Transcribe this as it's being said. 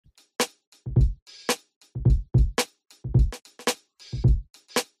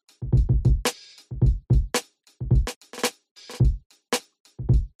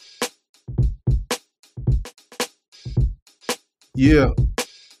Yeah.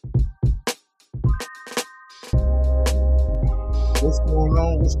 What's going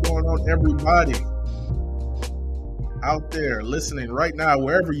on? What's going on, everybody out there listening right now,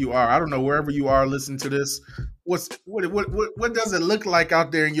 wherever you are? I don't know, wherever you are listening to this. What does it look like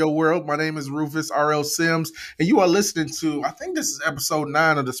out there in your world? My name is Rufus R.L. Sims, and you are listening to, I think this is episode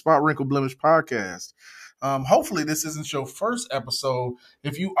 9 of the Spot Wrinkle Blemish podcast. Hopefully this isn't your first episode.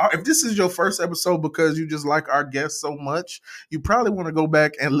 If this is your first episode because you just like our guests so much, you probably want to go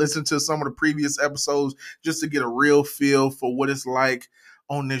back and listen to some of the previous episodes just to get a real feel for what it's like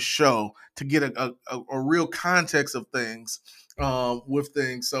on this show, to get a real context of things, with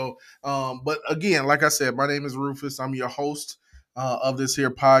things. So, but again, like I said, my name is Rufus. I'm your host of this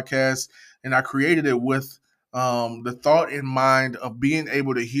here podcast, and I created it with the thought in mind of being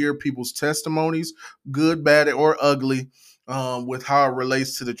able to hear people's testimonies, good, bad, or ugly, with how it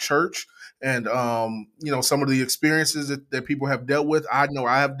relates to the church. And, some of the experiences that people have dealt with. I know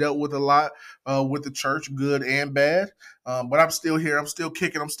I have dealt with a lot with the church, good and bad. But I'm still here. I'm still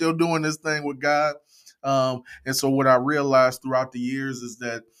kicking. I'm still doing this thing with God. And so what I realized throughout the years is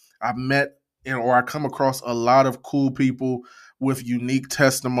that I met or I come across a lot of cool people with unique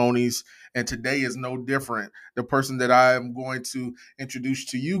testimonies. And today is no different. The person that I am going to introduce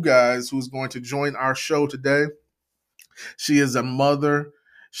to you guys, who's going to join our show today, she is a mother.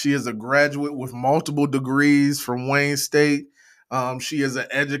 She is a graduate with multiple degrees from Wayne State. She is an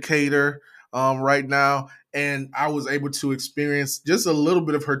educator right now. And I was able to experience just a little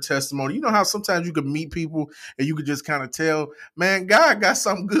bit of her testimony. You know how sometimes you could meet people and you could just kind of tell, man, God got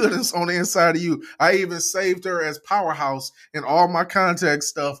something good on the inside of you. I even saved her as Powerhouse in all my contact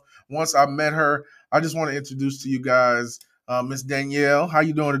stuff once I met her. I just want to introduce to you guys Miss Danielle. How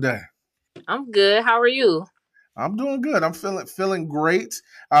you doing today? I'm good. How are you? I'm doing good. I'm feeling great.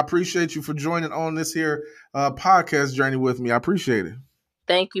 I appreciate you for joining on this here podcast journey with me. I appreciate it.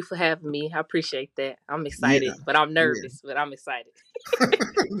 Thank you for having me. I appreciate that. I'm Yeah, excited, but I'm yeah. nervous, but I'm excited.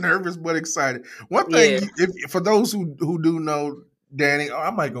 Nervous but excited. One thing, Yeah. if for those who do know Danny, I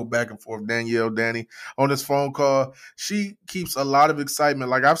might go back and forth, Danielle, Danny, on this phone call. She keeps a lot of excitement.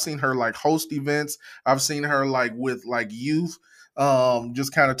 Like I've seen her like host events. I've seen her like with like youth,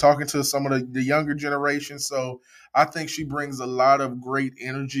 just kind of talking to some of the younger generation. So I think she brings a lot of great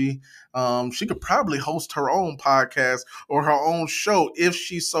energy. She could probably host her own podcast or her own show if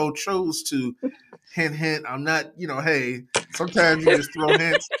she so chose to. Hint, hint. I'm not, hey, sometimes you just throw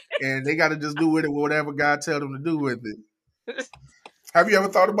hints and they got to just do with it whatever God tell them to do with it. Have you ever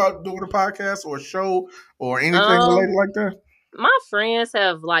thought about doing a podcast or a show or anything Um, related like that? my friends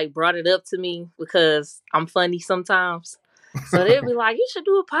have like brought it up to me because I'm funny sometimes. So they'll be like, "You should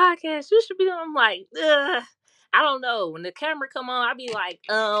do a podcast. You should be." I'm like, ugh. I don't know. When the camera come on, I be like,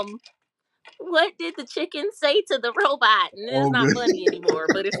 what did the chicken say to the robot? And it's Oh, not good. funny anymore.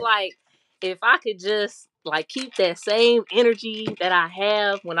 But it's like, if I could just like keep that same energy that I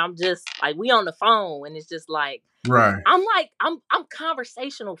have when I'm just like we on the phone and it's just Right. I'm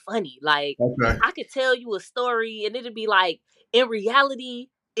conversational funny. Like Okay. I could tell you a story and it'd be like in reality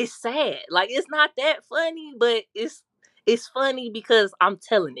it's sad. Like it's not that funny, but it's funny because I'm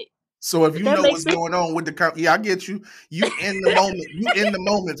telling it. So if If you that know makes what's sense. going on with yeah, I get you. You in the moment. You in the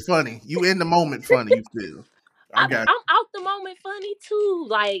moment funny. You in the moment funny. You feel. I got I'm out the moment funny too.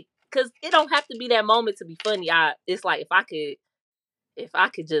 Like, cause it don't have to be that moment to be funny. It's like if I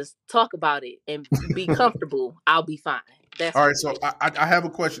could just talk about it and be you. comfortable, I'll be fine. That's All what right, it so is. I have a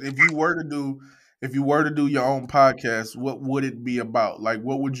question. If you were to do your own podcast, what would it be about? Like,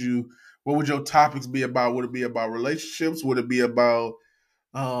 what would your topics be about? Would it be about relationships? Would it be about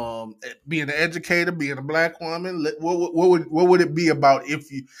being an educator, being a black woman? What would it be about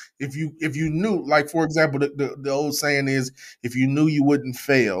if you knew? Like, for example, the old saying is, if you knew you wouldn't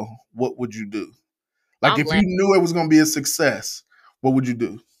fail, what would you do? Like, I'm if you laughing. knew it was going to be a success, what would you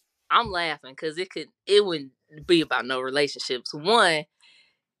do? I'm laughing because it wouldn't be about no relationships. One,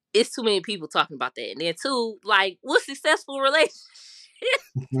 it's too many people talking about that, and then two, like, what successful relationship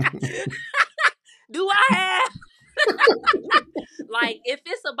do I have? Like, if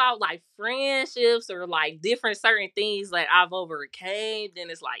it's about like friendships or like different certain things that I've overcame, then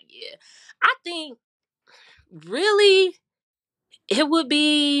it's like, yeah, I think really it would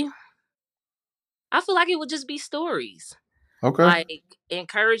be. I feel like it would just be stories, Okay. like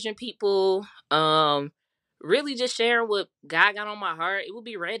encouraging people, really just sharing what God got on my heart. It would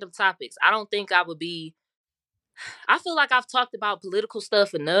be random topics. I don't think I would be. I feel like I've talked about political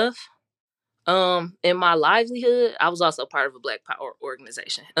stuff enough. In my livelihood, I was also part of a Black Power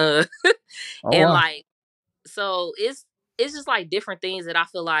organization. Oh And wow. like, so it's just like different things that I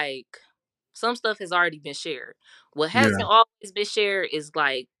feel like Some stuff has already been shared. What Yeah. hasn't always been shared is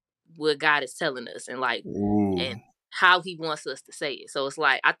like what God is telling us, and like, and Ooh. how He wants us to say it. So it's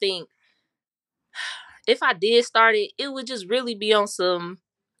like, I think if I did start it, it would just really be on some,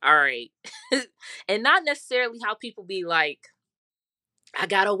 all right, and not necessarily how people be like, I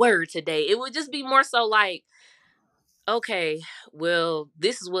got a word today. It would just be more so like, okay, well,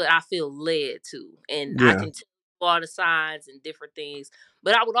 this is what I feel led to, and I Yeah. can tell you all the signs and different things.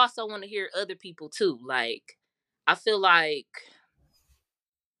 But I would also want to hear other people too. Like, I feel like,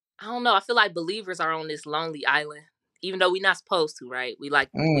 I don't know. I feel like believers are on this lonely island, even though we're not supposed to, right? We the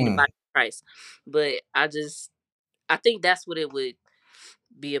Mm. body of Christ, but I think that's what it would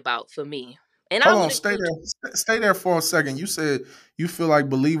be about for me, and I Hold would on, stay include there. Stay there for a second. You said you feel like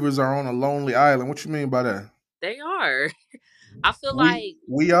believers are on a lonely island. What you mean by that? they are. I feel We like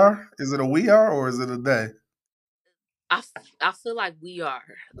we are? Is it a we are or is it a they? I feel like we are.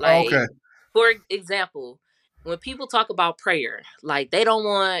 Like, Okay. for example, when people talk about prayer, like they don't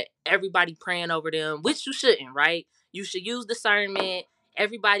want everybody praying over them, which you shouldn't, right? You should use discernment.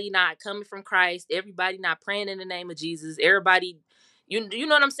 Everybody not coming from Christ, everybody not praying in the name of Jesus, everybody, you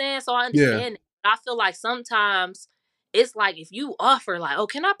know what I'm saying? So I Yeah. understand that. I feel like sometimes it's like if you offer like, "Oh,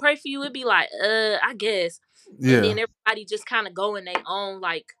 can I pray for you?" It'd be like, I guess. And Yeah. then everybody just kind of go in their own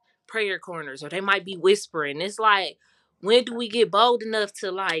like prayer corners, or they might be whispering. It's like, when do we get bold enough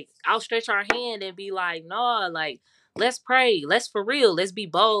to like outstretch our hand and be like, no, like, let's pray, let's for real, let's be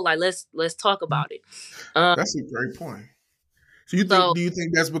bold, like let's talk about it. um That's a great point. So you think so do you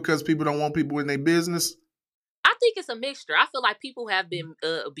think that's because people don't want people in their business? I think it's a mixture. I feel like people have been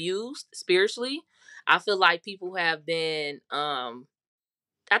abused spiritually. I feel like people have been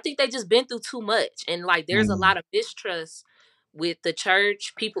I think they just been through too much, and like there's a Mm. lot of mistrust with the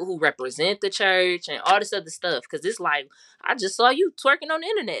church, people who represent the church, and all this other stuff. Because it's like, I just saw you twerking on the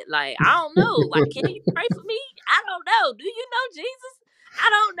internet. Like, I don't know. Like, can you pray for me? I don't know. Do you know Jesus? I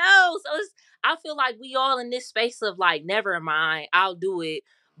don't know. So it's, I feel like we all in this space of like, never mind, I'll do it.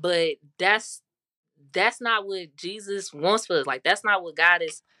 But that's not what Jesus wants for us. Like, that's not what God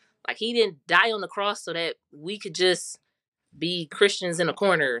is. Like, He didn't die on the cross so that we could just be Christians in a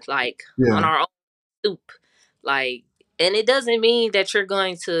corner, like on Yeah. our own stoop. Like, and it doesn't mean that you're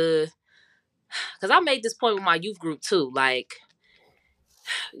going to, because I made this point with my youth group too. Like,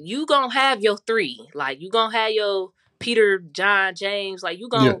 you gonna have your three. Like, you gonna have your Peter, John, James. Like, Yeah. you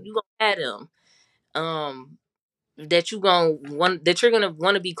gonna have them. That you gonna want, that you're gonna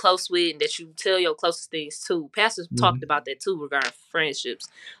want to be close with, and that you tell your closest things to. Pastors talked Mhm. about that too regarding friendships,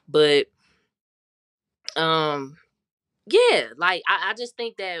 but um yeah, like I just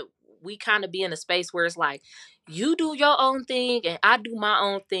think that we kind of be in a space where it's like, you do your own thing and I do my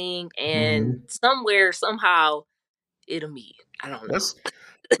own thing, and Mhm. somewhere, somehow, it'll meet. I don't That's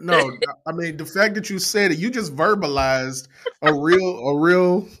know. no, I mean the fact that you said it, you just verbalized a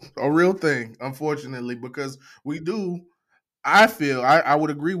real thing, unfortunately, because we do. I feel I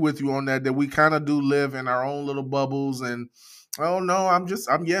would agree with you on that we kind of do live in our own little bubbles, and oh no, I'm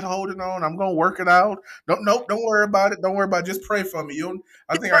yet holding on. I'm gonna work it out. Don't worry about it. Don't worry about it. Just pray for me. You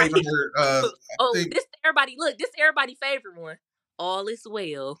I think I even Right. heard I Oh, think this everybody, look, this everybody favorite one. All is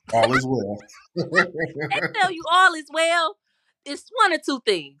well. all is well. They tell you all is well. It's one or two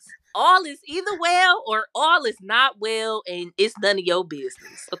things. All is either well or all is not well, and it's none of your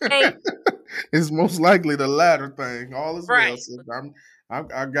business. Okay? It's most likely the latter thing. All is well. Right. So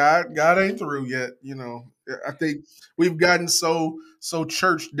God ain't through yet. I think we've gotten so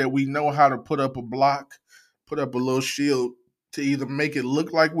church that we know how to put up a block, put up a little shield to either make it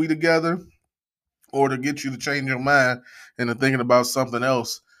look like we together or to get you to change your mind into thinking about something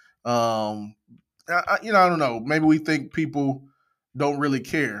else. Um, I don't know. Maybe we think people don't really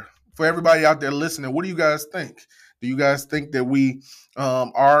care. For everybody out there listening, what do you guys think? Do you guys think that we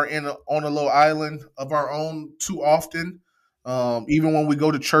are on a little island of our own too often? Even when we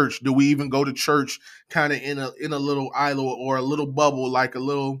go to church, do we even go to church kind of in a little island or a little bubble, like a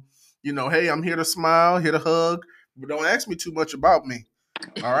little, hey, I'm here to smile, here to hug, but don't ask me too much about me.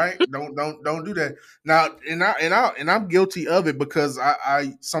 All right, don't do that. Now, and I'm guilty of it because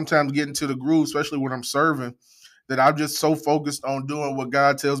I sometimes get into the groove, especially when I'm serving, that I'm just so focused on doing what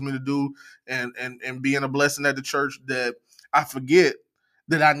God tells me to do and being a blessing at the church that I forget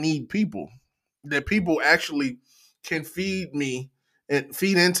that I need people, that people actually can feed me and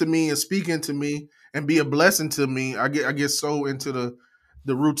feed into me and speak into me and be a blessing to me. I get so into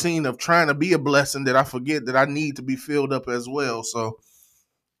the routine of trying to be a blessing that I forget that I need to be filled up as well. So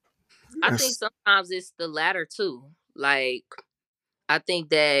I think yes. sometimes it's the latter too. Like, I think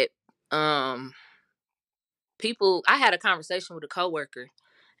that um people, I had a conversation with a coworker,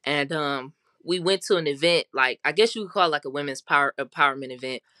 and we went to an event, like I guess you could call it like a women's power empowerment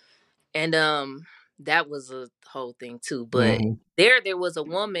event, and that was a whole thing too. But Mm-hmm. there was a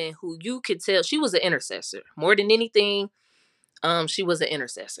woman who you could tell she was an intercessor more than anything. She was an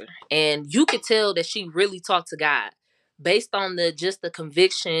intercessor, and you could tell that she really talked to God based on the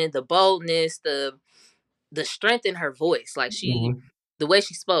conviction, the boldness, the strength in her voice. Like Mm-hmm. the way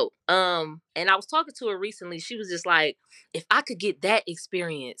she spoke. And I was talking to her recently. She was just like, if I could get that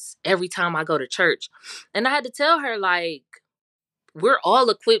experience every time I go to church, and I had to tell her like, we're all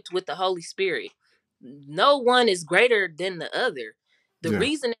equipped with the Holy Spirit. No one is greater than the other. The Yeah.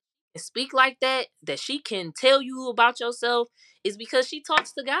 reason she can speak like that she can tell you about yourself, is because she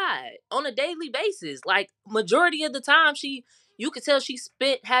talks to God on a daily basis. Like majority of the time, you could tell she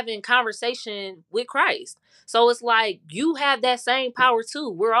spent having conversation with Christ. So it's like you have that same power too.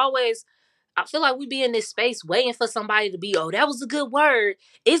 We're always, I feel like we be in this space waiting for somebody to be, oh, that was a good word.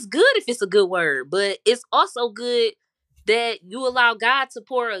 It's good if it's a good word, but it's also good that you allow God to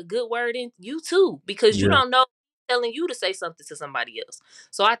pour a good word in you too, because you Yeah. don't know telling you to say something to somebody else.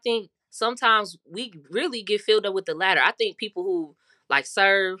 So I think sometimes we really get filled up with the latter. I think people who like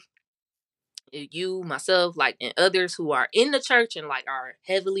serve, you, myself, like, and others who are in the church and like are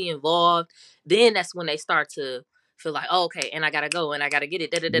heavily involved, then that's when they start to feel like, oh, okay, and I gotta go and I gotta get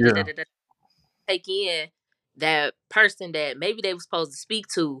it. Yeah. Take in that person that maybe they were supposed to speak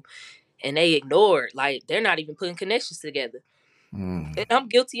to and they ignored. Like they're not even putting connections together. Mm. And I'm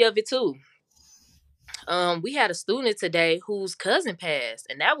guilty of it too. We had a student today whose cousin passed,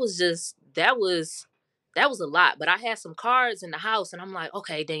 and that was a lot. But I had some cards in the house, and I'm like,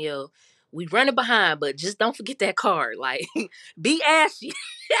 okay, Danielle, we running behind, but just don't forget that card. Like, be ashy,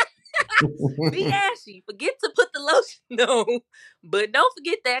 be ashy. Forget to put the lotion on, but don't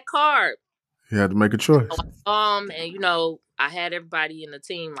forget that card. You had to make a So, choice. and I had everybody in the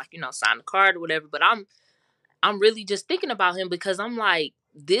team like sign the card or whatever. But I'm really just thinking about him because I'm like,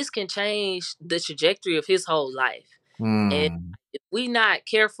 this can change the trajectory of his whole life. And Mm. if we not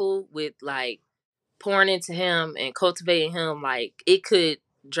careful with like pouring into him and cultivating him, like it could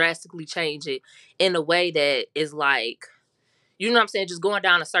drastically change it in a way that is like, you know what I'm saying, just going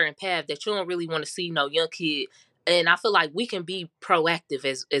down a certain path that you don't really want to see no young kid. And I feel like we can be proactive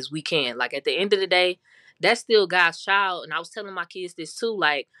as we can. Like at the end of the day, that's still God's child. And I was telling my kids this too,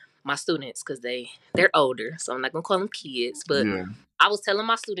 like my students, because they're older, so I'm not gonna call them kids. But Yeah. I was telling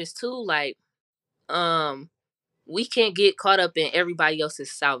my students too, like, we can't get caught up in everybody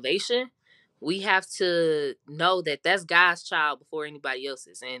else's salvation. We have to know that that's God's child before anybody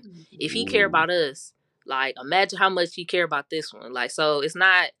else's. And if he care Ooh. about us, like imagine how much he care about this one. Like, so it's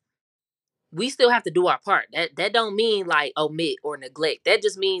not, we still have to do our part. That don't mean like omit or neglect. That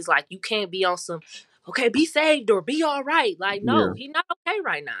just means like you can't be on some, okay, be saved or be all right. Like, Yeah. no, he not okay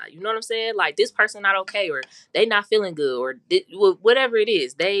right now. You know what I'm saying? Like this person not okay, or they not feeling good, or whatever it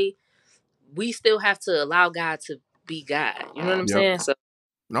is. We still have to allow God to be God. You know what I'm Yep. saying? So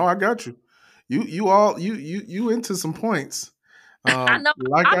No, I got you. You into some points. I know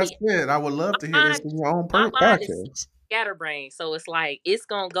Like I I be said, I would love to hear my this mind. in your own My mind is podcast. scatterbrained, so it's like it's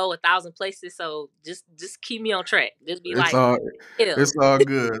gonna go 1,000 places. So just keep me on track. Just be It's like, all yeah, it's all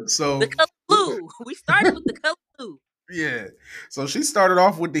good. the So color blue. We started with the color blue. yeah. So she started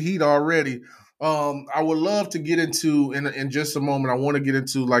off with the heat already. I would love to get into in just a moment. I want to get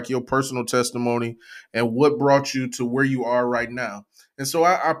into like your personal testimony and what brought you to where you are right now. And so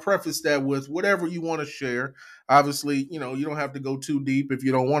I preface that with whatever you want to share. Obviously, you don't have to go too deep if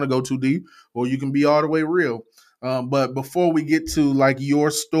you don't want to go too deep, or you can be all the way real. But before we get to like your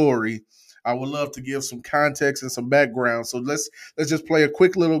story, I would love to give some context and some background. So let's just play a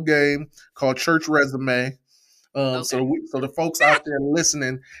quick little game called Church Resume. Okay. So the folks out there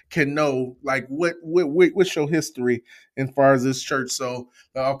listening can know like what's your history as far as this church. So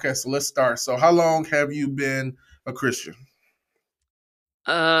okay, so let's start. So how long have you been a Christian?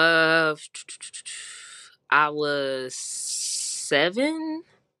 Uh, I was 7.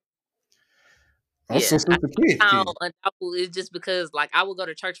 Also, Yeah, since a how kid. undoubtable is just because like I would go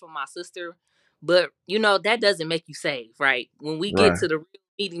to church with my sister, but that doesn't make you saved, right? When we get Right. to the real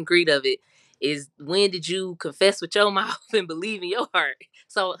meet and greet of it, is when did you confess with your mouth and believe in your heart?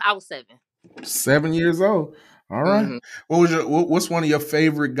 So I was 7. 7 years old. All right. Mm-hmm. What's one of your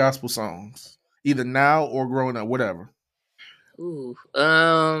favorite gospel songs? Either now or growing up, whatever. Ooh,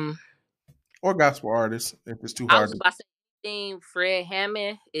 Or gospel artists, if it's too I was hard just to. about to say, Fred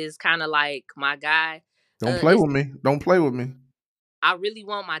Hammond is kind of like my guy. Don't play It's with me. Don't play with me. I really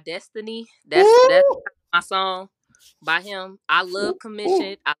want my destiny. That's Ooh, my song by him. I love ooh,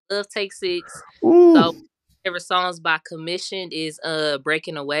 Commission. I love Take Six. ooh. So favorite songs by Commission is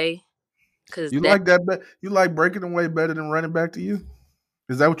Breaking Away. Cause You that, like that? You like breaking away better than running back to you?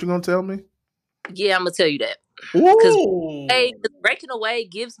 Is that what you're gonna tell me? yeah, I'm gonna tell you that. Cause Ooh. hey, 'cause breaking away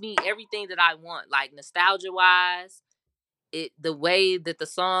gives me everything that I want, like nostalgia wise. The way that the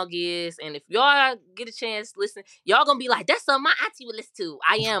song is, and if y'all get a chance, listen, y'all gonna be like, "That's something my auntie would listen to."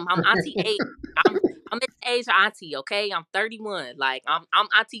 I am. I'm auntie age. I'm at the age of auntie. Okay, I'm 31. Like I'm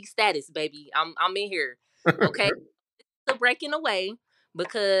auntie status, baby. I'm in here. Okay, the breaking away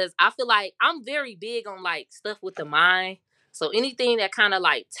because I feel like I'm very big on like stuff with the mind. So anything that kind of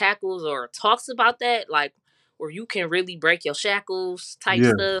like tackles or talks about that, like where you can really break your shackles type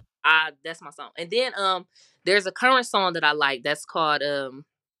Yeah, stuff, that's my song. And then there's a current song that I like that's called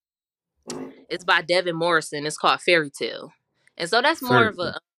it's by Devin Morrison. It's called Fairy Tale. And so that's more fair. of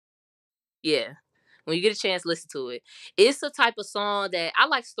a yeah. When you get a chance, listen to it. It's the type of song that I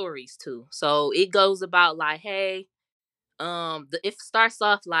like stories too. So it goes about like, hey, it starts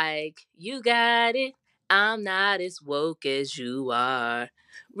off like you got it, I'm not as woke as you are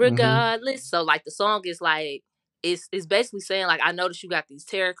Mm-hmm. regardless. So like the song is like it's basically saying like, I noticed you got these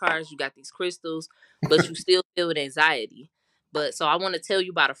tarot cards, you got these crystals, but you still feel with anxiety. But so I want to tell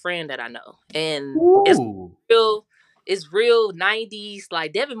you about a friend that I know, and Ooh. real it's real 90s,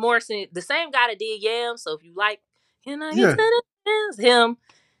 like Devin Morrison, the same guy that did Yam. So if you like, can I get Yeah. to the dance, him,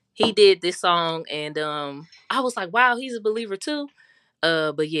 he did this song, and I was like, wow, he's a believer too.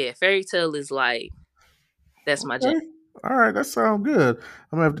 But yeah, Fairy Tale is like, that's my jam. Okay. All right. That sounds good.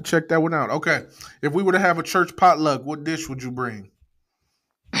 I'm gonna have to check that one out. Okay. If we were to have a church potluck, what dish would you bring?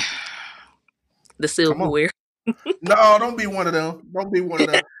 The Come on. silverware. No, don't be one of them. Don't be one of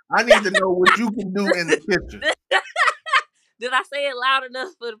them. I need to know what you can do in the kitchen. Did I say it loud enough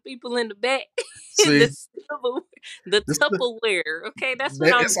for the people in the back? See, The this Tupperware. Okay, that's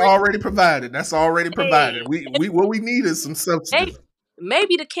what I'm it's bringing. already provided. That's already provided. Hey, We what we need is some maybe, substance.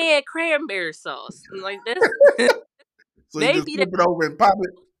 maybe the canned cranberry sauce. Like that's So you just maybe that flip it over and pop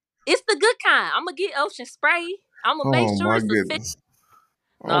it. it's the good kind. I'm gonna get Ocean Spray. I'm gonna make Oh sure my it's efficient. goodness.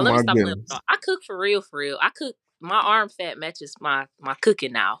 Oh No, let me my stop playing with goodness. y'all. I cook for real, for real. I cook. My arm fat matches my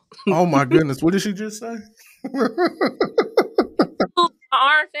cooking now. Oh my goodness. What did she just say? My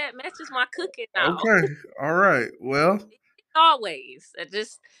arm fat matches my cooking now. Okay. All right. Well. Always. I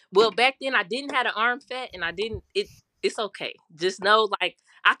just back then I didn't have an arm fat, and I didn't. It's okay. Just know like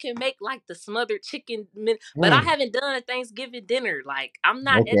I can make like the smothered chicken, but I Mm, haven't done a Thanksgiving dinner. Like I'm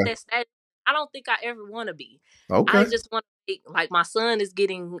not at okay. that stage. I don't think I ever want to be. I Okay. just want to like my son is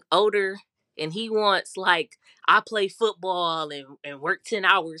getting older, and he wants like I play football and work 10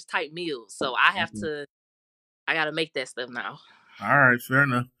 hours type meals. So I have Okay. to. I got to make that stuff now. All right. Fair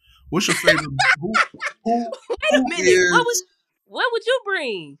enough. What's your favorite? Who Wait a who minute. is? What would you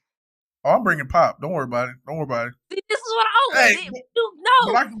bring? Oh, I'm bringing pop. Don't worry about it. Don't worry about it. See, this is what I Hey, was. You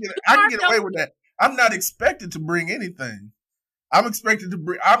but know, I can carved get your away with that. I'm not expected to bring anything. I'm expected to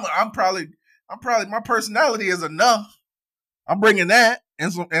bring. I'm probably my personality is enough. I'm bringing that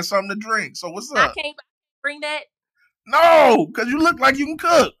and something to drink. So what's I up? can't bring that. No, because you look like you can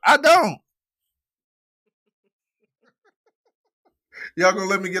cook. I don't. Y'all gonna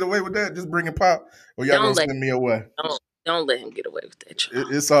let me get away with that? Just bringing pop, or y'all gonna Don't let send me away? don't let him get away with that,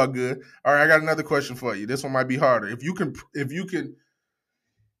 y'all. It's all good. All right, I got another question for you. This one might be harder. If you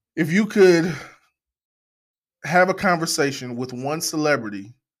could have a conversation with one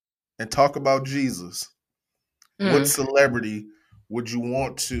celebrity and talk about Jesus, what Mm. celebrity would you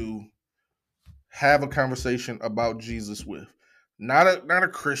want to have a conversation about Jesus with? Not a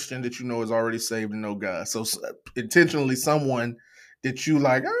Christian that you know is already saved and know God. So intentionally someone that you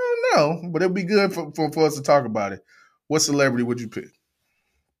like, I don't know, but it'd be good for us to talk about it. What celebrity would you pick?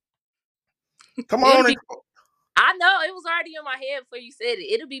 Come It'll on and be. I know it was already in my head before you said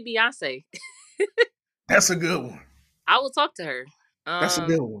it. It'll be Beyonce. that's a good one. I will talk to her. That's a Um,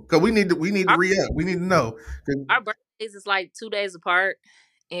 good one. Cause we need to our, re-up. We need to know. 'Cause- our birthdays is like 2 days apart,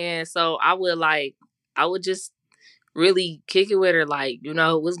 and so I would just really kick it with her. Like,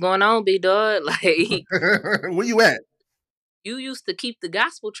 what's going on, B dog? Like, Where you at? you used to keep the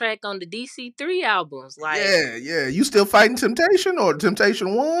gospel track on the DC3 albums, like, Yeah, yeah. You still fighting temptation or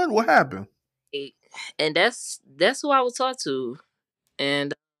temptation one? What happened? and that's who I would talk to.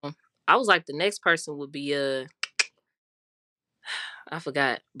 And I was like, the next person would be I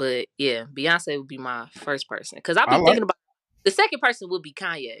forgot, but yeah, Beyonce would be my first person because I've I been like. thinking about the second person would be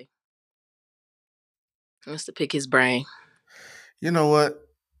Kanye. Just to pick his brain. You know what?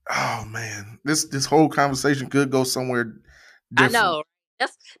 Oh man, this whole conversation could go somewhere I different. know.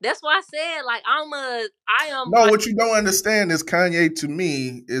 That's why I said like I am No, like what you don't understand is Kanye to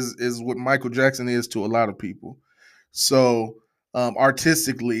me is what Michael Jackson is to a lot of people. So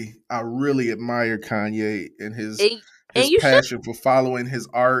artistically, I really admire Kanye and and, his and you should, passion for following his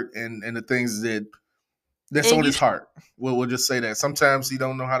art and the things that's and on you his heart. We'll just say that. Sometimes he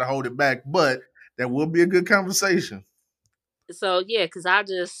don't know how to hold it back, but that will be a good conversation. so yeah, because I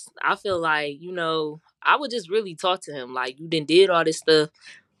feel like, I would just really talk to him like, you did all this stuff,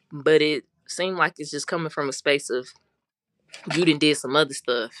 but it seemed like it's just coming from a space of, you did some other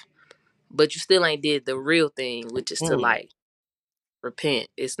stuff, but you still ain't did the real thing, which is to Mm. like repent.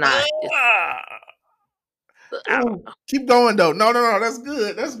 It's not. It's, Ah. I don't Ooh, know. keep going though. No, no, no. That's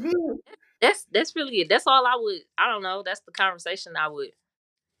good. That's good. That's really it. That's all I would. I don't know. That's the conversation I would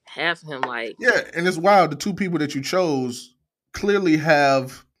have him like. Yeah, and it's wild. The two people that you chose clearly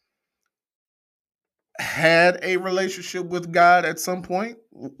have had a relationship with God at some point.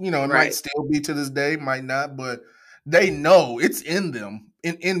 You know, it might Right. still be to this day, might not, but they know it's in them,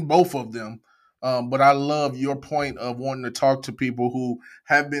 in both of them. But I love your point of wanting to talk to people who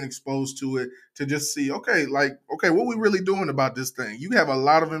have been exposed to it to just see, okay, like, okay, what we really doing about this thing? You have a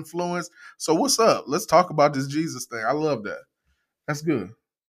lot of influence. So what's up? Let's talk about this Jesus thing. I love that. That's good.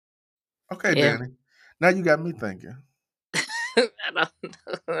 Okay, Yeah. Danny. Now you got me thinking. I don't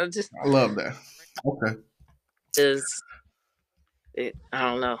know. I just I love that. Okay. is it. I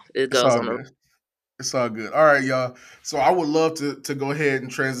don't know. It It's goes all on the. good. It's all good. All right, y'all. So I would love to go ahead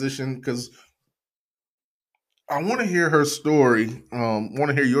and transition because I want to hear her story. Want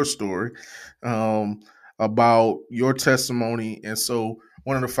to hear your story um, about your testimony. And so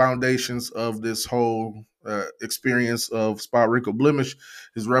one of the foundations of this whole experience of spot wrinkle blemish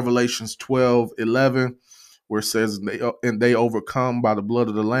is Revelations 12:11, where it says, and they overcome by the blood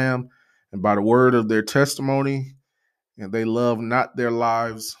of the Lamb and by the word of their testimony, and they love not their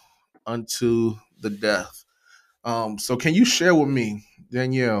lives unto the death. So can you share with me,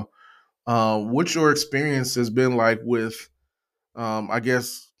 Danielle, what your experience has been like with, I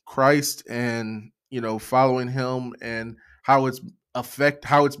guess, Christ and following Him, and how it's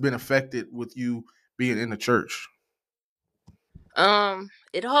been affected with you being in the church?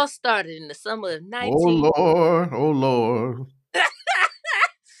 It all started in the summer of Oh 19. Lord, oh Lord.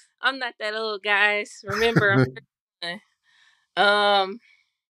 I'm not that old, guys. Remember, I'm 31. Um.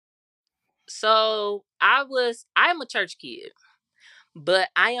 So I'm a church kid, but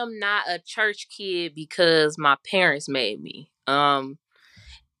I am not a church kid because my parents made me.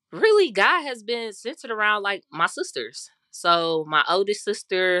 Really, God has been centered around like my sisters. So my oldest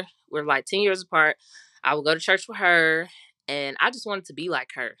sister, we're like 10 years apart. I would go to church with her, and I just wanted to be like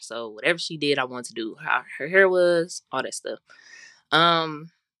her. So whatever she did, I wanted to do. How her hair was, all that stuff.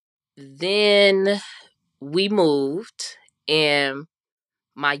 Um, then we moved, and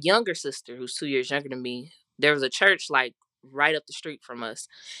my younger sister, who's 2 years younger than me, there was a church like right up the street from us.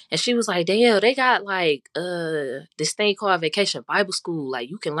 And she was like, Danielle, they got like this thing called Vacation Bible School. Like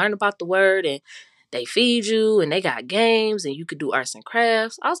you can learn about the word, and they feed you, and they got games, and you could do arts and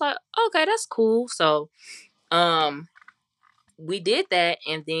crafts. I was like, okay, that's cool. So um we did that,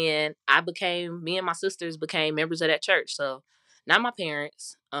 and then me and my sisters became members of that church. So not my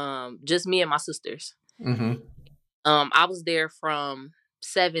parents, just me and my sisters. Mm-hmm. I was there from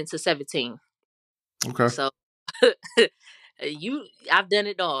 7 to 17. Okay. So I've done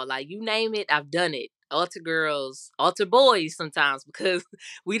it all. Like you name it, I've done it. Altar girls, altar boys sometimes, because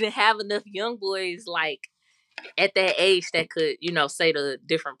we didn't have enough young boys like at that age that could, say the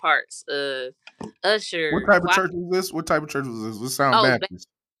different parts. What Usher, type of choir. church was this? What type of church was this? This sound Oh, Baptist.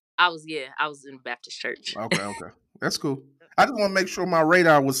 I was in Baptist church. Okay, okay. That's cool. I just want to make sure my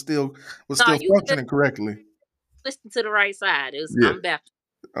radar was No, still you good. functioning correctly. Listen to the right side. Yeah. I'm Baptist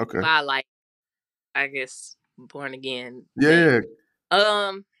Okay. by like, I guess, born again Yeah, name. yeah.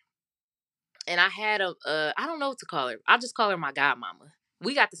 Um, and I had I don't know what to call her. I just call her my godmama.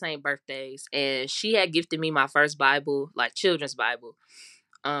 We got the same birthdays, and she had gifted me my first Bible, like children's Bible.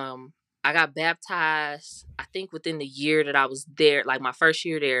 Um, I got baptized, I think within the year that I was there, like my first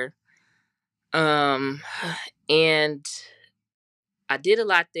year there. Um, and I did a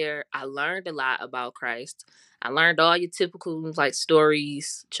lot there. I learned a lot about Christ. I learned all your typical like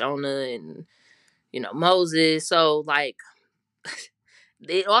stories, Jonah and Moses. So like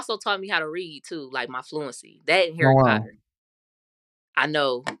it also taught me how to read too, like my fluency. That and Oh Harry wow. Potter. I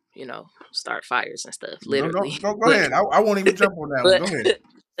know, start fires and stuff, No, literally. no, go But ahead. I won't even jump on that one. but Go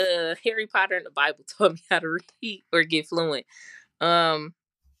ahead. Harry Potter and the Bible taught me how to read or get fluent. Um,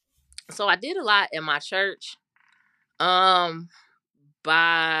 so I did a lot in my church. Um,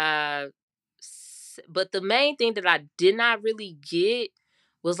 by but the main thing that I did not really get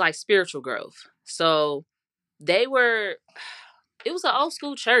was like spiritual growth. So they were it was an old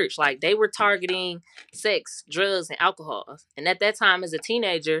school church. Like they were targeting sex, drugs, and alcohol. And at that time, as a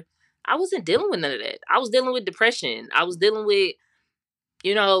teenager, I wasn't dealing with none of that. I was dealing with depression. I was dealing with,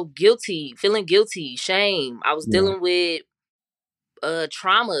 guilty, feeling guilty, shame. I was Yeah. dealing with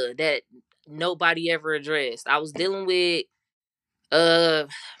trauma that nobody ever addressed. I was dealing with uh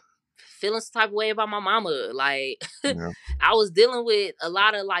feeling some type of way about my mama. Like Yeah. I was dealing with a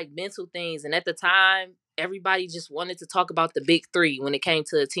lot of like mental things, and at the time, everybody just wanted to talk about the big three when it came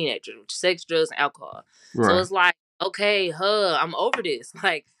to a teenager: sex, drugs, and alcohol. So Right. it's like, okay, I'm over this.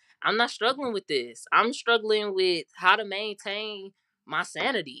 Like I'm not struggling with this. I'm struggling with how to maintain my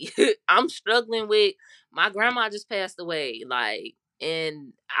sanity. I'm struggling with my grandma just passed away. Like,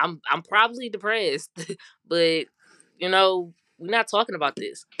 and I'm probably depressed, but we're not talking about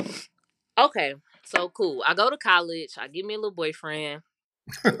this. Okay, so cool. I go to college. I get me a little boyfriend.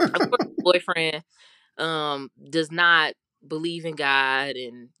 Of course, the boyfriend does not believe in God,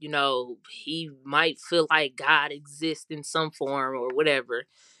 and he might feel like God exists in some form or whatever.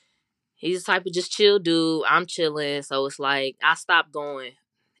 He's the type of just chill dude. I'm chilling, so it's like I stopped going,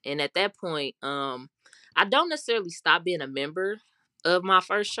 and at that point, I don't necessarily stop being a member of my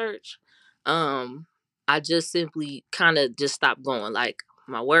first church. Um, I just simply kind of just stopped going. Like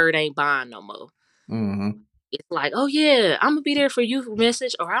my word ain't bond no more. Hmm. It's like, oh yeah, I'm gonna be there for you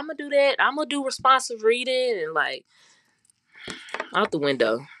message, or I'm gonna do that. I'm gonna do responsive reading and like out the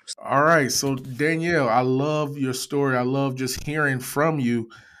window. All right. So Danielle, I love your story. I love just hearing from you.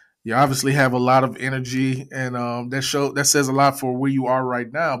 You obviously have a lot of energy, and that says a lot for where you are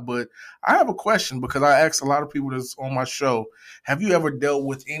right now. But I have a question because I ask a lot of people that's on my show: have you ever dealt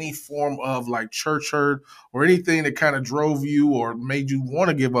with any form of like church hurt or anything that kind of drove you or made you want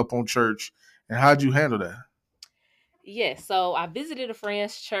to give up on church? And how'd you handle that? Yeah, so I visited a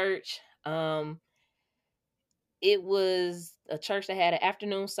friend's church. It was a church that had an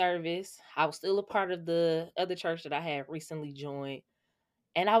afternoon service. I was still a part of the other church that I had recently joined.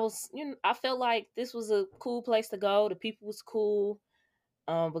 And I felt like this was a cool place to go. The people was cool.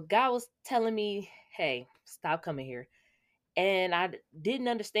 But God was telling me, hey, stop coming here. And didn't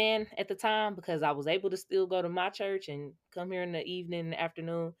understand at the time because I was able to still go to my church and come here in the evening and the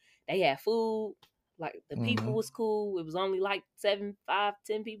afternoon. They had food. Like the people Hmm. was cool. It was only like 7, 5,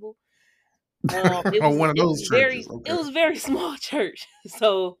 10 people. On one of those churches, It okay. was very small church.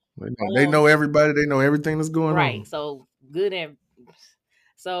 So They know everybody. They know everything that's going right. on. So good and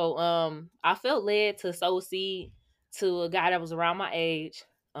so I felt led to sow a seed to a guy that was around my age.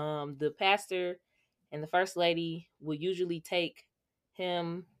 The pastor and the first lady would usually take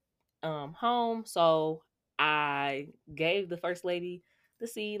him home. So I gave the first lady the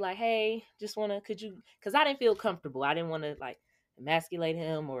seed, like, hey, just wanna could you because I didn't feel comfortable. I didn't wanna like emasculate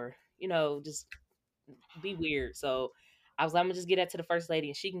him or, just be weird. So I was like, I'm gonna just get that to the first lady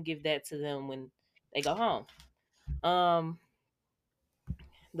and she can give that to them when they go home. Um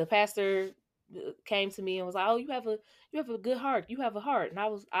the pastor came to me and was like, "Oh, you have a good heart. You have a heart." And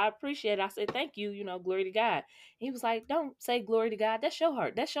I appreciate it. I said, "Thank you. Glory to God." And he was like, "Don't say glory to God. That's your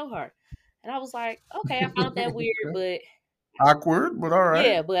heart. That's your heart." And I was like, "Okay, I found that weird, but Awkward, but all right.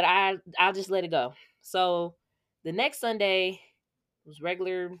 yeah, but I'll just let it go." So the next Sunday was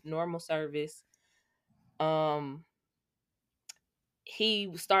regular normal service. Um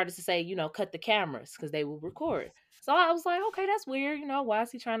he started to say, cut the cameras because they will record. So I was like, okay, that's weird. Why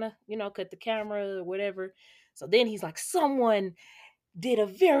is he trying to, cut the camera or whatever? So then he's like, someone did a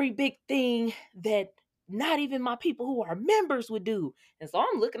very big thing that not even my people who are members would do. And so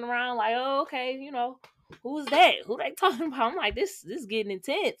I'm looking around like, oh, okay, who's that? Who they talking about? I'm like, this is getting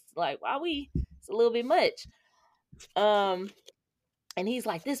intense. Like, why it's a little bit much. Um, and he's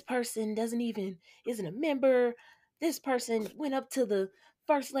like, this person isn't a member. This person went up to the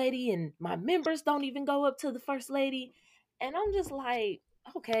first lady, and my members don't even go up to the first lady. And I'm just like,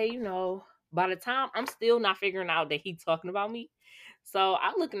 okay, by the time I'm still not figuring out that he's talking about me. So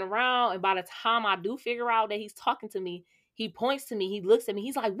I'm looking around, and by the time I do figure out that he's talking to me, he points to me, he looks at me,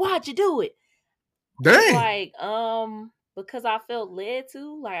 he's like, why'd you do it? I was Dang. like, because I felt led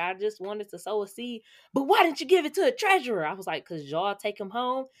to. Like, I just wanted to sow a seed. But why didn't you give it to a treasurer? I was like, because y'all take him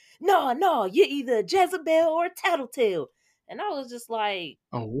home? No, no, you're either a Jezebel or a Tattletale. And I was just like,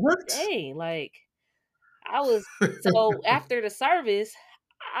 Oh, what? dang, like, I was. So after the service,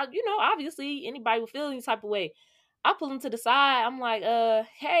 obviously anybody would feel any type of way. I pull him to the side. I'm like,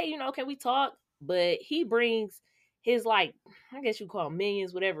 hey, can we talk? But he brings his, like, I guess you call them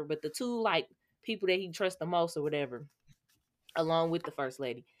minions, whatever, but the two, like, people that he trusts the most or whatever, along with the first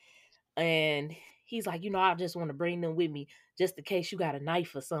lady. And he's like, I just want to bring them with me just in case you got a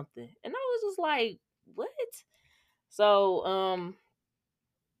knife or something. And I was just like, what? So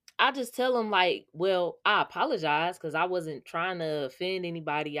I just tell him like, well, I apologize because I wasn't trying to offend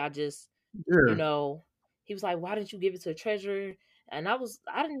anybody. I just, you Yeah. know, he was like, why didn't you give it to a treasurer? And I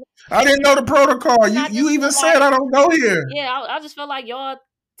didn't, I didn't know the protocol. and You I you just even felt said like, I don't go here. yeah, I just felt like y'all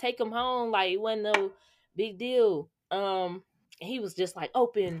take him home. Like it wasn't no big deal. He was just like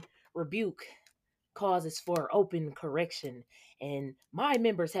open rebuke causes for open correction. And my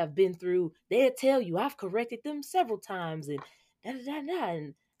members have been through, they'll tell you I've corrected them several times and da da da da.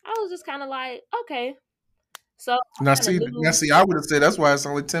 And I was just kind of like, okay. So Now I kind of see, now knew. see, I would have said that's why it's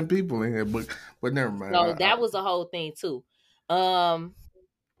only 10 people in here, but never mind. So that was the whole thing too. Um,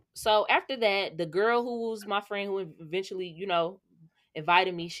 so after that, the girl who was my friend who eventually,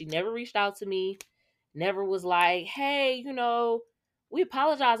 invited me, she never reached out to me, never was like, hey, we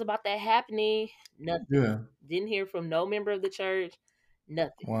apologize about that happening. Nothing. Yeah. Didn't hear from no member of the church.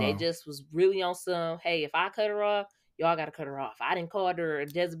 Nothing. They Wow. just was really on some, hey, if I cut her off, y'all gotta cut her off. I didn't call her a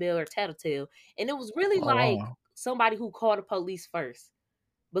Jezebel or Tattletale. And it was really Oh like wow. somebody who called the police first.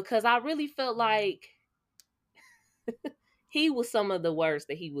 Because I really felt like he was some of the words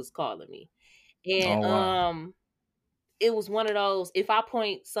that he was calling me. And Oh wow. it was one of those, if I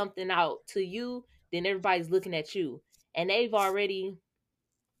point something out to you, then everybody's looking at you. And they've already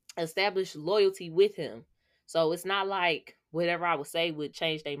established loyalty with him. So it's not like whatever I would say would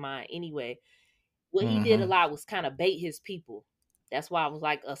change their mind anyway. What he did a Mm-hmm. lot was kind of bait his people. That's why it was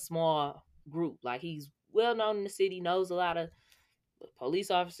like a small group. Like he's well known in the city, knows a lot of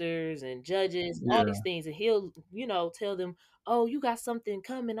police officers and judges, all Yeah. these things, and he'll, tell them, "Oh, you got something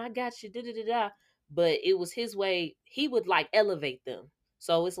coming, I got you." Da da da da. But it was his way. He would like elevate them.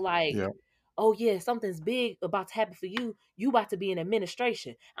 So it's like, Yeah. oh yeah, something's big about to happen for you. You about to be in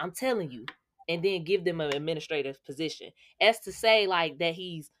administration. I'm telling you. And then give them an administrative position. As to say like that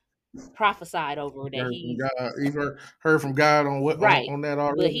he's prophesied over, that Heard from he's God. You've heard from God on what right. on that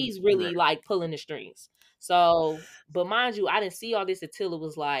But already? he's Right. really like pulling the strings. So, but mind you, I didn't see all this until it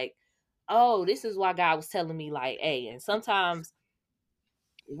was like, oh, this is why God was telling me like, hey, and sometimes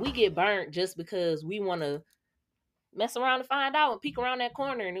we get burnt just because we want to mess around and find out and peek around that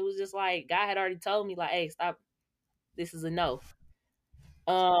corner. And it was just like God had already told me like, hey, stop. This is a no.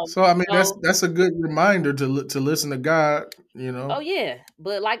 So I mean, So that's a good reminder to listen to God. oh yeah,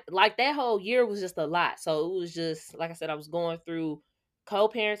 but like that whole year was just a lot. So it was just like I said, I was going through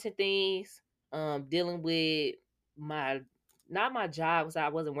co-parenting things, dealing with my not my job because I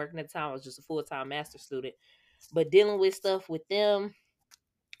wasn't working at the time. I was just a full-time master student, but dealing with stuff with them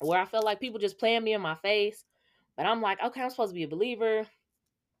where I felt like people just playing me in my face. But I'm like, okay, I'm supposed to be a believer,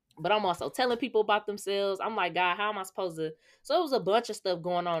 but I'm also telling people about themselves. I'm like, God, how am I supposed to? So it was a bunch of stuff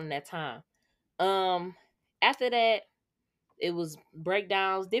going on in that time. Um, After that, it was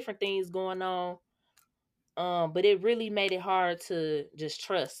breakdowns, different things going on. But it really made it hard to just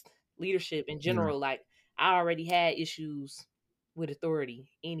trust leadership in Yeah. general. Like I already had issues with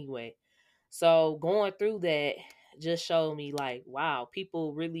authority anyway. So going through that just showed me like, wow,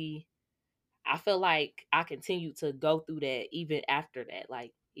 people really I feel like I continued to go through that even after that,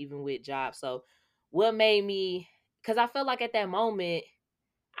 like even with jobs. So what made me because I felt like at that moment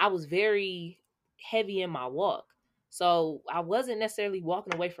I was very heavy in my walk. So I wasn't necessarily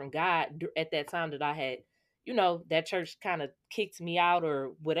walking away from God at that time that I had, that church kind of kicked me out or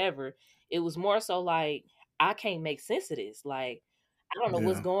whatever. It was more so like, I can't make sense of this. Like, I don't know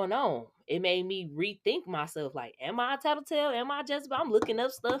what's Yeah. going on. It made me rethink myself. Like, am I a tattletale? Am I Jezebel? I'm looking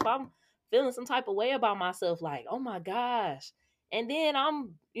up stuff. I'm feeling some type of way about myself. Like, oh my gosh. And then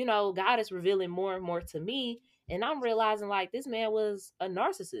God is revealing more and more to me, and I'm realizing like this man was a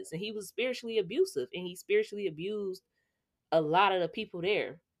narcissist and he was spiritually abusive and he spiritually abused a lot of the people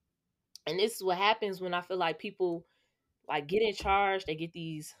there. And this is what happens when I feel like people like get in charge, they get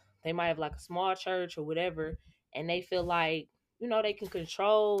they might have like a small church or whatever, and they feel like, they can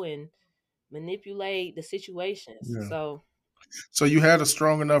control and manipulate the situations. Yeah. So, So you had a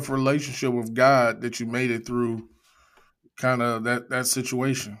strong enough relationship with God that you made it through kind of that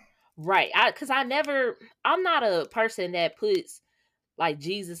situation. right. I'm not a person that puts like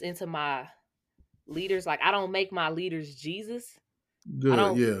Jesus into my leaders. Like, I don't make my leaders Jesus. I Good.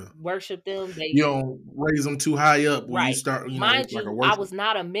 don't Yeah. worship them. You don't raise them too high up where you Right. start. Mind It's like a you, I worship. was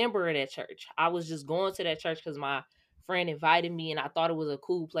not a member of that church. I was just going to that church because my friend invited me and I thought it was a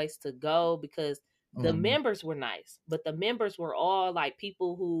cool place to go because the Mhm. members were nice. But the members were all like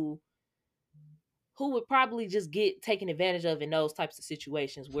people who would probably just get taken advantage of in those types of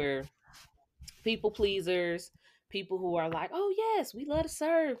situations where people pleasers, people who are like, oh yes, we love to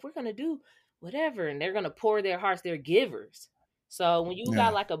serve. We're gonna do whatever. And they're gonna pour their hearts, they're givers. So when you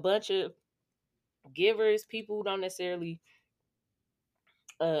got Yeah. like a bunch of Givers, people who don't necessarily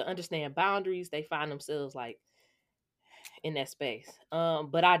understand boundaries, they find themselves like in that space.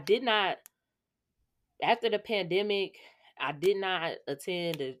 But I did not, after the pandemic, I did not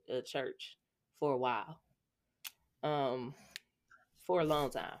attend a church for a while. Um, for a long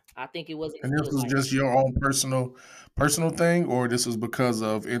time. I think it wasn't And this until was like, just your own personal thing, or this was because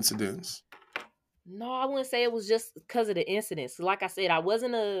of incidents? no, I wouldn't say it was just because of the incidents. Like I said, I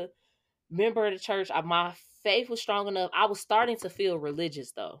wasn't a member of the church. My faith was strong enough. I was starting to feel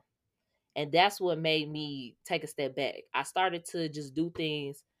religious though. And that's what made me take a step back. I started to just do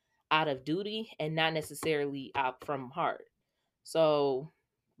things out of duty and not necessarily out from heart. So,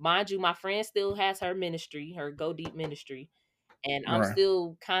 mind you, my friend still has her ministry, her Go Deep ministry, and I'm Right.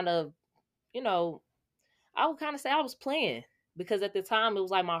 still kind of, you know, I would kind of say I was playing because at the time it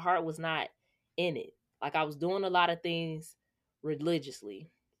was like my heart was not in it. Like I was doing a lot of things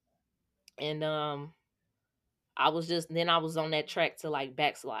religiously. And I was just then I was on that track to like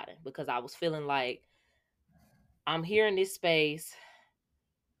backsliding because I was feeling like I'm here in this space.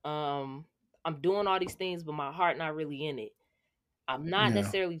 Um I'm doing all these things but my heart not really in it. I'm not Yeah.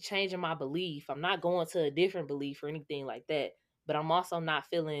 necessarily changing my belief. I'm not going to a different belief or anything like that, but I'm also not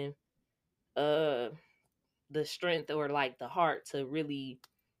feeling uh the strength or like the heart to really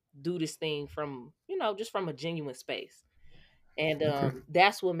do this thing from, just from a genuine space. And Okay.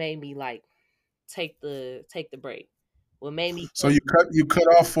 that's what made me like take the break. What made me So you cut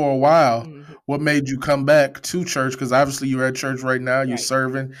off for a while. Mhm. What made you come back to church? Because obviously you're at church right now. You're Right.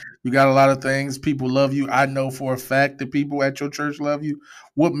 serving. You got a lot of things. People love you. I know for a fact that people at your church love you.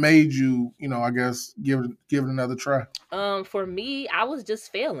 What made you, I guess, give it another try? For me, I was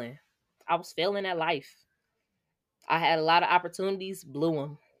just failing. I was failing at life. I had a lot of opportunities, blew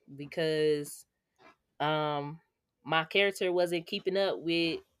them because um my character wasn't keeping up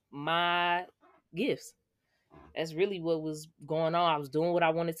with my gifts. That's really what was going on. I was doing what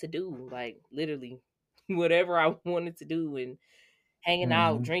I wanted to do, like literally whatever I wanted to do, and hanging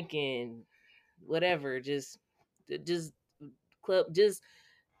out, Hmm. drinking, whatever, just club, just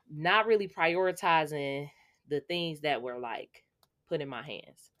not really prioritizing the things that were like put in my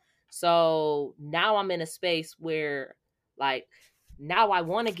hands. So now I'm in a space where like now I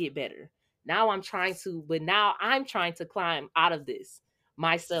want to get better. Now I'm trying to climb out of this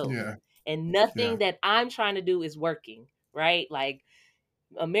myself. Yeah. And Yeah. nothing that I'm trying to do is working, right? Like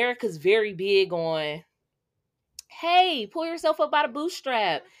America's very big on, hey, pull yourself up by the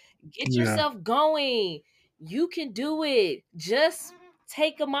bootstrap, get Yeah. yourself going. You can do it. Just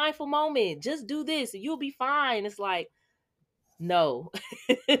take a mindful moment. Just do this and you'll be fine. It's like, no,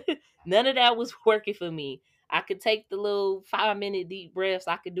 none of that was working for me. I could take the little 5-minute deep breaths,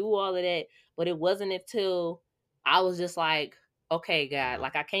 I could do all of that, but it wasn't until I was just like, okay, God,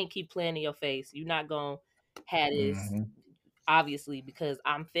 like I can't keep playing in your face. You're not going to have this, Hmm. obviously, because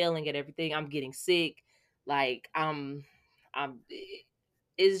I'm failing at everything. I'm getting sick. Like I'm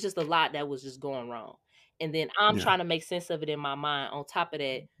it's just a lot that was just going wrong. And then I'm Yeah. trying to make sense of it in my mind. On top of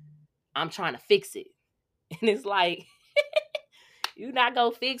that, I'm trying to fix it. And it's like you're not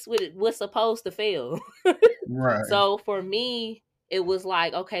gonna fix what's supposed to fail. Right. So for me, it was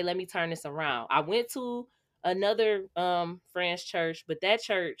like, okay, let me turn this around. I went to another friend's church, but that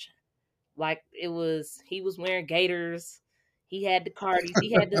church, like he was wearing gaiters, he had the cardies,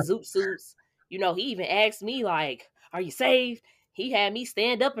 he had the zoot suits. He even asked me like, "Are you saved?" He had me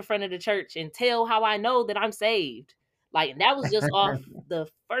stand up in front of the church and tell how I know that I'm saved. Like that was just off the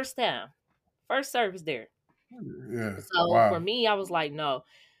first time, first service there. Yeah. So for Wow. me, I was like, no.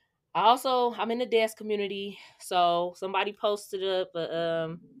 I'm in the dance community, so somebody posted up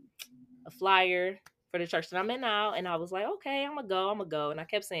a flyer for the church that I'm in now, and I was like, okay, I'm gonna go, and I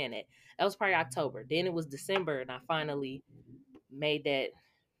kept saying it. That was probably October. Then it was December, and I finally made that,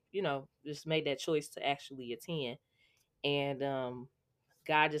 just made that choice to actually attend, and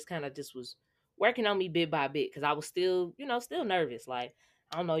God just kind of just was working on me bit by bit because I was still, still nervous. Like,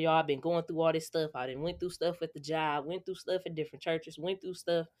 I don't know, y'all, I've been going through all this stuff. I done went through stuff at the job, went through stuff at different churches, went through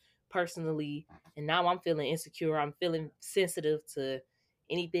stuff personally, and now I'm feeling insecure. I'm feeling sensitive to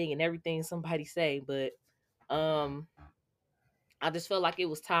anything and everything somebody say. But um, I just felt like it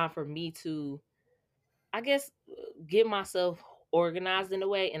was time for me to, I guess, get myself organized in a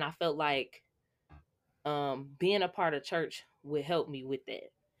way, and I felt like being a part of church would help me with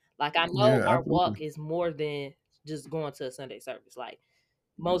that. Like I know Yeah. our Absolutely. walk is more than just going to a Sunday service. Like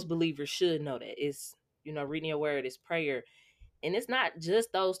most believers should know that. It's, reading your word, is prayer. And it's not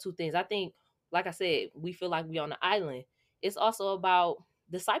just those two things. I think, like I said, we feel like we on the island. It's also about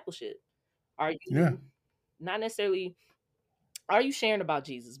discipleship. Are Yeah. you not necessarily are you sharing about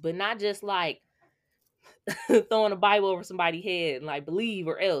Jesus, but not just like throwing a Bible over somebody's head and like believe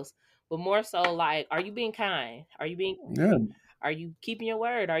or else. But more so like, are you being kind? Yeah. Are you keeping your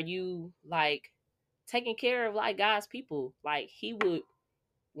word? Are you like taking care of like God's people? Like he would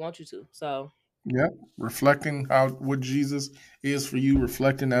want you to. So Yeah. Reflecting what Jesus is for you,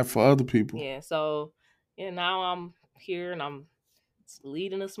 reflecting that for other people. yeah, so yeah, now I'm here and I'm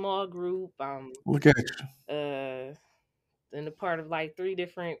leading a small group. I'm Look at you. in a part of like 3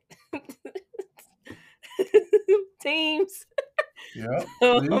 different teams. Yeah.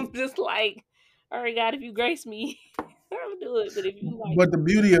 So See? I'm just like, all right, God, if you grace me, I'll do it. But if you like, But the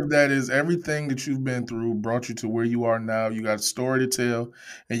beauty of that is everything that you've been through brought you to where you are now. You got a story to tell,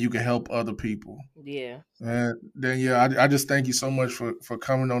 and you can help other people. yeah, And then, yeah, I just thank you so much for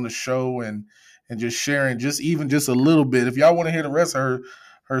coming on the show and just sharing just a little bit. If y'all want to hear the rest of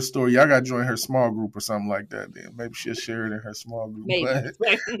her story, y'all got to join her small group or something like that. Then maybe she'll share it in her small group. maybe.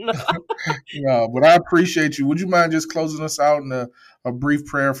 But No. no, but I appreciate you. Would you mind just closing us out in a brief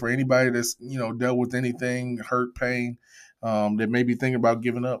prayer for anybody that's dealt with anything, hurt, pain, that may be thinking about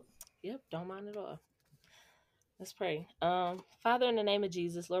giving up? Yep, don't mind at all. Let's pray. Father, in the name of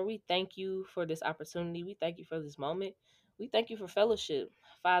Jesus, Lord, we thank you for this opportunity. We thank you for this moment. We thank you for fellowship.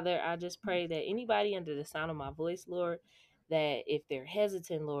 Father, I just pray that anybody under the sound of my voice, Lord, that if they're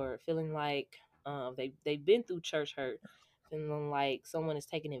hesitant, Lord, feeling like they've been through church hurt, feeling like someone is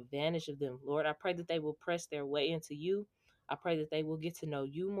taking advantage of them, Lord, I pray that they will press their way into you. I pray that they will get to know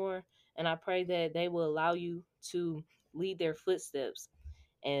you more. And I pray that they will allow you to lead their footsteps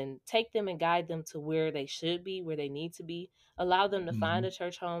and take them and guide them to where they should be, where they need to be. Allow them to find Mhm. a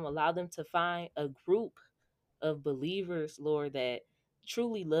church home. Allow them to find a group of believers, Lord, that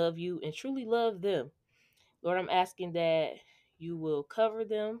truly love you and truly love them. Lord, I'm asking that you will cover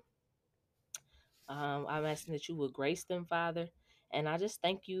them. I'm asking that you will grace them, Father. And I just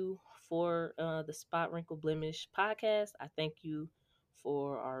thank you for the Spot Wrinkle Blemish podcast. I thank you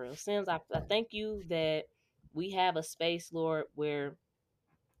for RL Sims. I thank you that we have a space, Lord, where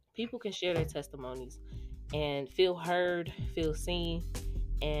people can share their testimonies and feel heard, feel seen,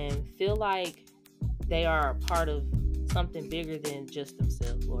 and feel like they are a part of something bigger than just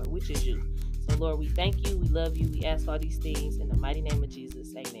themselves, Lord, which is you. So, Lord, we thank you, we love you, we ask all these things in the mighty name of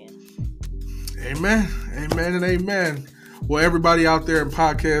Jesus. Amen. Amen. Amen and amen. Well, everybody out there in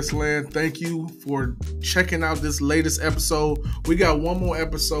podcast land, thank you for checking out this latest episode. We got one more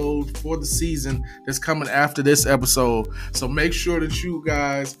episode for the season that's coming after this episode. So make sure that you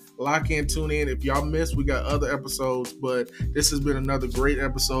guys lock in, tune in. If y'all missed, we got other episodes, but this has been another great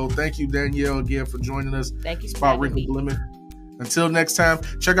episode. Thank you, Danielle, again for joining us. Thank you, Spot Wrinkle Blemish. Until next time,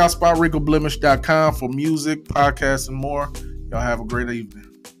 check out spotwrinkleblemish.com for music, podcasts, and more. Y'all have a great evening.